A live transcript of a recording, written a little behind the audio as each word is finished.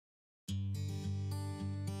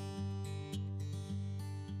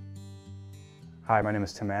Hi, my name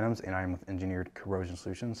is Tim Adams and I'm with Engineered Corrosion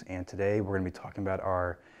Solutions, and today we're going to be talking about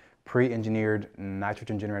our pre-engineered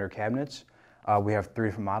nitrogen generator cabinets. We have three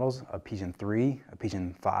different models: a PGEN 3, a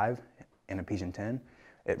PGEN 5, and a PGEN 10.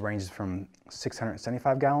 It ranges from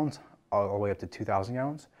 675 gallons all the way up to 2,000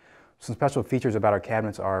 gallons. Some special features about our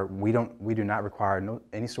cabinets are we do not require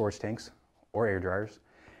any storage tanks or air dryers.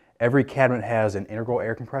 Every cabinet has an integral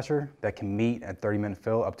air compressor that can meet a 30-minute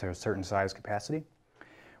fill up to a certain size capacity.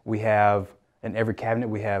 In every cabinet,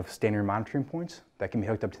 we have standard monitoring points that can be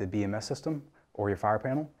hooked up to the BMS system or your fire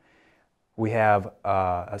panel. We have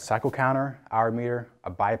a cycle counter, hour meter,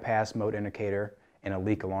 a bypass mode indicator, and a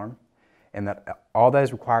leak alarm. And all that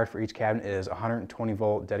is required for each cabinet is a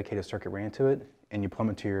 120-volt dedicated circuit ran to it, and you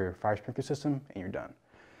plumb it to your fire sprinkler system, and you're done.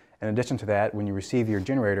 In addition to that, when you receive your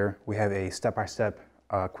generator, we have a step-by-step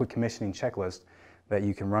quick commissioning checklist that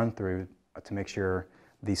you can run through to make sure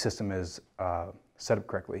the system is set up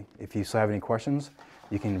correctly. If you still have any questions,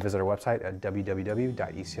 you can visit our website at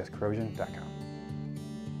www.ecscorrosion.com.